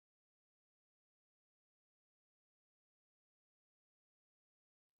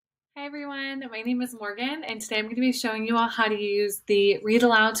Hi everyone, my name is Morgan and today I'm going to be showing you all how to use the Read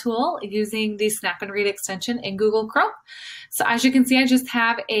Aloud tool using the Snap&Read extension in Google Chrome. So as you can see, I just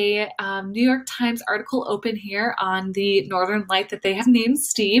have a New York Times article open here on the Northern Light that they have named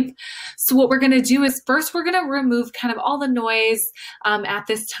Steve. So what we're going to do is first we're going to remove kind of all the noise at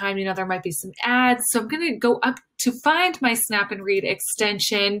this time. You know, there might be some ads. So I'm going to go up to find my Snap&Read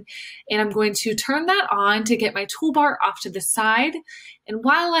extension, and I'm going to turn that on to get my toolbar off to the side. And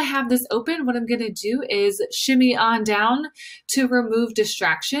while I have this open, what I'm going to do is shimmy on down to remove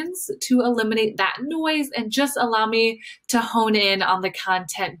distractions, to eliminate that noise and just allow me to hone in on the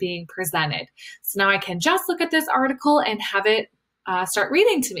content being presented. So now I can just look at this article and have it start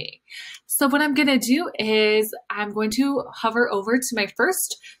reading to me. So what I'm going to do is I'm going to hover over to my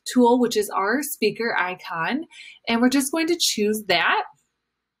first tool, which is our speaker icon, and we're just going to choose that.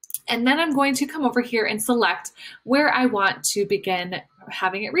 And then I'm going to come over here and select where I want to begin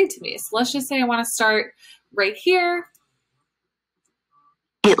having it read to me. So let's just say I want to start right here.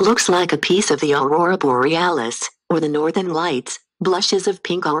 It looks like a piece of the aurora borealis, or the northern lights, blushes of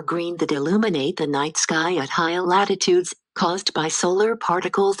pink or green that illuminate the night sky at higher latitudes, caused by solar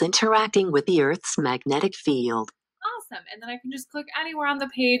particles interacting with the Earth's magnetic field. Awesome. And then I can just click anywhere on the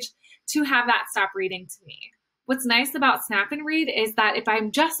page to have that stop reading to me. What's nice about Snap&Read is that if I'm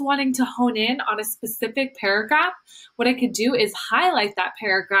just wanting to hone in on a specific paragraph, what I could do is highlight that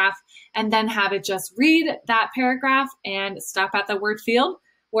paragraph and then have it just read that paragraph and stop at the word field,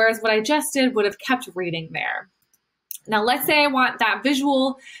 whereas what I just did would have kept reading there. Now, let's say I want that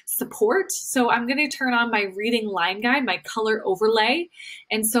visual support. So I'm going to turn on my reading line guide, my color overlay.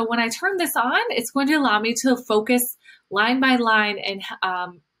 And so when I turn this on, it's going to allow me to focus line by line and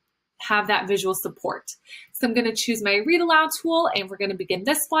have that visual support. So I'm going to choose my Read Aloud tool and we're going to begin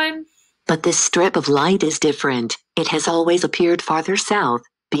this one. But this strip of light is different. It has always appeared farther south,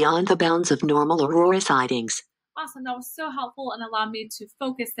 beyond the bounds of normal aurora sightings. Awesome. That was so helpful and allowed me to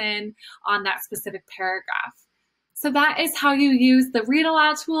focus in on that specific paragraph. So that is how you use the Read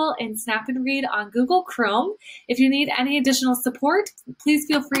Aloud tool in Snap&Read on Google Chrome. If you need any additional support, please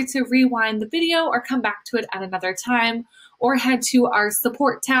feel free to rewind the video or come back to it at another time, or head to our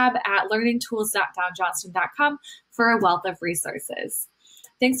support tab at learningtools.downjohnston.com for a wealth of resources.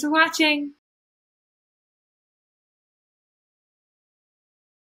 Thanks for watching.